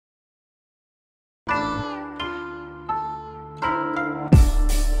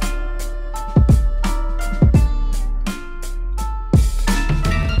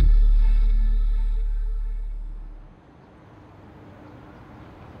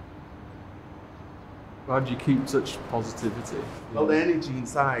How do you keep such positivity? Well, the energy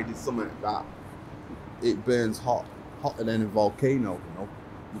inside is something that it burns hot, hotter than a volcano, you know.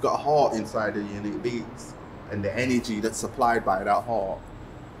 You've got a heart inside of you and it beats. And the energy that's supplied by that heart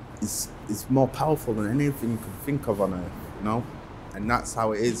is more powerful than anything you can think of on earth, you know. And that's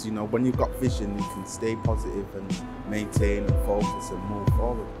how it is, you know. When you've got vision, you can stay positive and maintain and focus and move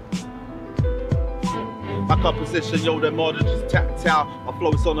forward. My composition, yo, they're more than just tactile. My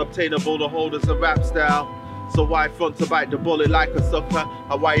flow is unobtainable, the holders a rap style. So why front to bite the bullet like a sucker?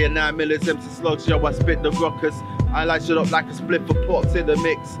 Hawaiian 9mm, empty slugs, yo, I spit the ruckus. I light it up like a split for pots in the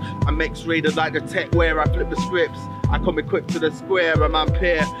mix. I'm X-rated like the tech where I flip the scripts. I come equipped to the square, I'm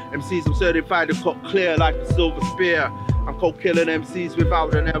ampere. MCs, I'm certified to cut clear like a silver spear. I'm cold killing MCs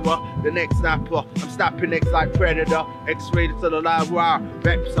without an error. The next snapper, I'm snapping next like Predator. X-rated to the live wire,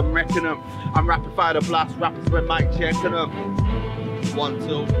 reps, I'm wrecking them. I'm rapid fire the blast, rappers when mic checking them. 1,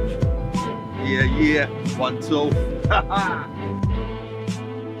 2. Yeah, 1, 2.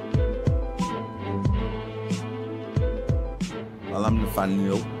 Well, I'm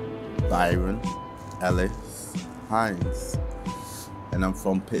Nathaniel, Byron, Ellis, Hines, and I'm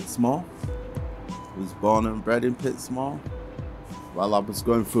from Pittsmore. I was born and bred in Pittsmore. Well, I was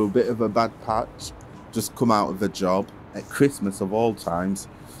going through a bit of a bad patch, just come out of a job at Christmas of all times.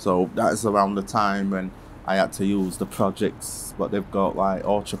 So that is around the time when I had to use the projects, but they've got like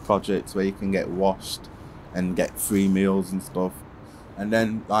orchard projects where you can get washed and get free meals and stuff. And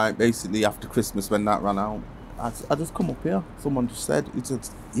then like basically after Christmas when that ran out, I just come up here. Someone just said,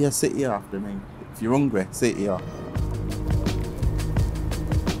 yeah, sit here after me. If you're hungry, sit here.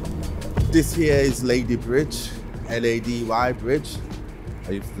 This here is Lady Bridge, L-A-D-Y Bridge.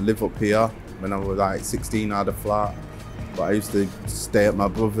 I used to live up here when I was like 16, I had a flat. But I used to stay at my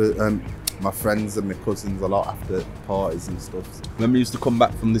brother, my friends and my cousins a lot after parties and stuff. When we used to come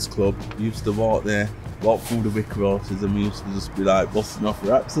back from this club, we used to walk through the wicker horses, and we used to just be like busting off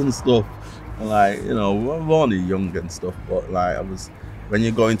raps and stuff. And like, you know, we're only young and stuff, but like when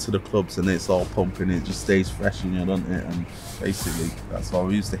you go into the clubs and it's all pumping, it just stays fresh in you, doesn't it? And basically, that's why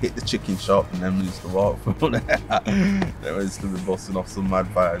we used to hit the chicken shop and then we used to walk through there. Then we used to be busting off some mad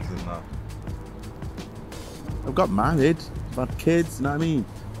vibes and that. I've got married, I've had kids, you know what I mean?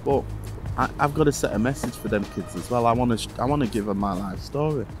 But I've got to set a message for them kids as well. I want to give them my life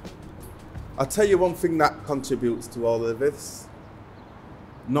story. I'll tell you one thing that contributes to all of this.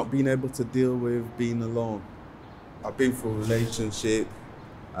 Not being able to deal with being alone. I've been through a relationship.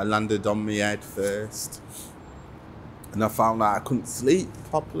 I landed on my head first. And I found out I couldn't sleep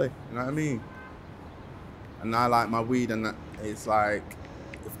properly, you know what I mean? And I like my weed, and it's like,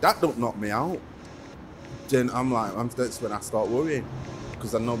 if that don't knock me out, then that's when I start worrying.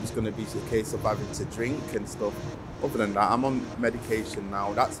 Because I know it's going to be a case of having to drink and stuff. Other than that, I'm on medication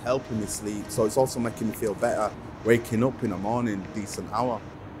now. That's helping me sleep. So it's also making me feel better. Waking up in the morning, decent hour.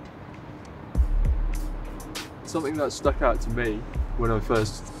 Something that stuck out to me when I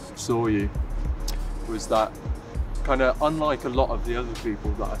first saw you was that kind of unlike a lot of the other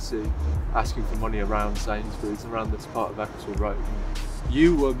people that I see asking for money around Sainsburys, around this part of Ecclesfield Road,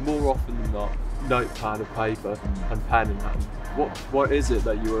 you were more often than not notepad of paper and pen in hand. What is it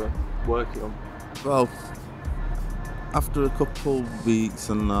that you were working on? Well, after a couple weeks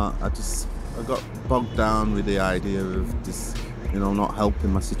and that, I got bogged down with the idea of just, you know, not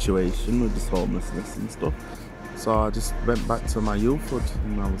helping my situation with this homelessness and stuff. So I just went back to my youthhood,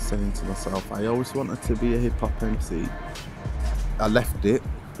 and I was saying to myself, I always wanted to be a hip-hop MC. I left it,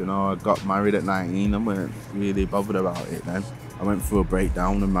 you know, I got married at 19 and weren't really bothered about it then. I went through a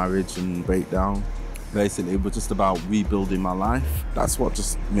breakdown, a marriage and breakdown. Basically, it was just about rebuilding my life. That's what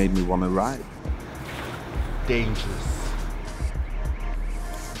just made me want to write. Dangerous.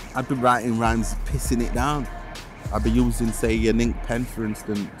 I'd be writing rhymes, pissing it down. I'd be using, say, an ink pen, for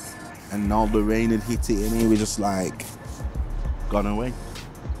instance, and all the rain had hit it, and it was just like gone away.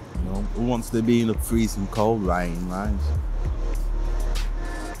 You know, who wants to be in the freezing cold writing rhymes?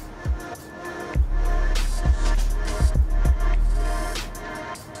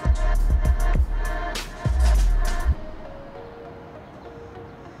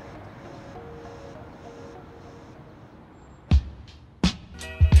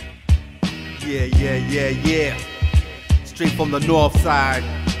 Yeah. Straight from the north side.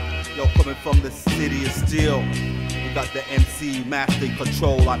 Yo, coming from the city of steel. We got the MC master in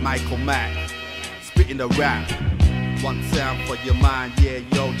control like Michael Mack. Spitting the rap. One sound for your mind, yeah,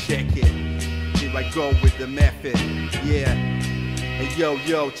 yo, check it. Here I go with the method, yeah. Hey,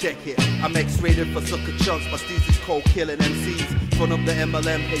 yo, check it. I'm X-rated for sucker chunks. My steez is cold killing MCs. Front of the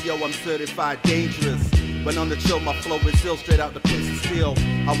MLM, hey, yo, I'm certified dangerous. When on the chill, my flow is ill, straight out the pits of steel.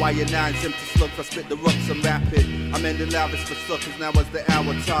 Hawaiian 9s, empty slugs, I spit the rocks and rapid. I'm ending lavish for suckers, now as the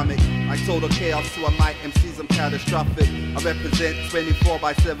hour atomic. I told the chaos to a mic, MCs, I'm catastrophic. I represent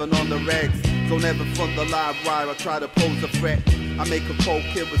 24/7 on the regs. So never front the live wire, I try to pose a threat. I make a cold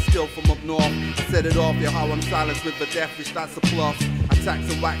kid with skill from up north. I set it off, yeah, how I'm silenced with the deathwish, that's a plus. I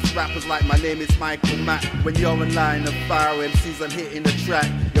tax and wax rappers like my name is Michael Mack. When you're in line of fire MCs, I'm hitting the track.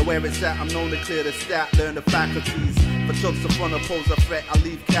 Yeah, where it's at, I'm known to clear the stat, learn the faculties. For chunks of front, I pose a threat, I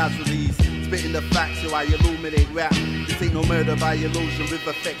leave casualties. Spitting the facts, yo, I illuminate rap. This ain't no murder by illusion, with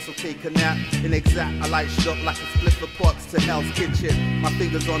effects, so take a nap. Inexact, I light shit up like a split for pots to Hell's Kitchen. My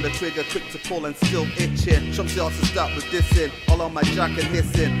fingers on the trigger, quick to pull and still itching. Chumps y'all to stop with dissing, all on my jack and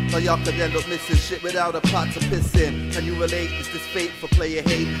hissing. So y'all could end up missing shit without a pot to piss in. Can you relate? Is this fate for player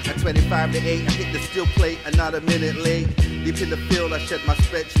hate? At 25 to 8, I hit the steel plate and not a minute late. Deep in the field, I shed my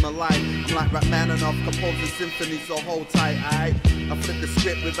spectrum of light. I'm like rap man enough, composing symphonies, so hold tight, aight. I flip the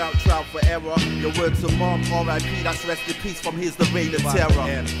script without trial for error. Your word to mom, R.I.P. That's rest in peace from here's the reign of terror. The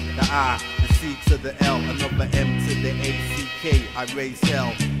M, the I, the C to the L, another M to the A-C-K, I raise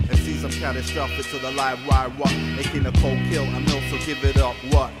hell. MCs, I'm catastrophic to the live wire, what? Making a cold kill, I'm also give it up,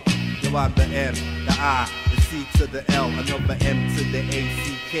 what? Yo, I'm the M, the I, the C to the L, another M to the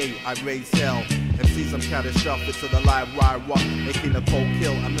A-C-K, I raise hell. MCs, I'm catastrophic to the live wire, what? Making a cold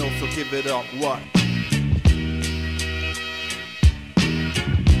kill, I'm also give it up, what?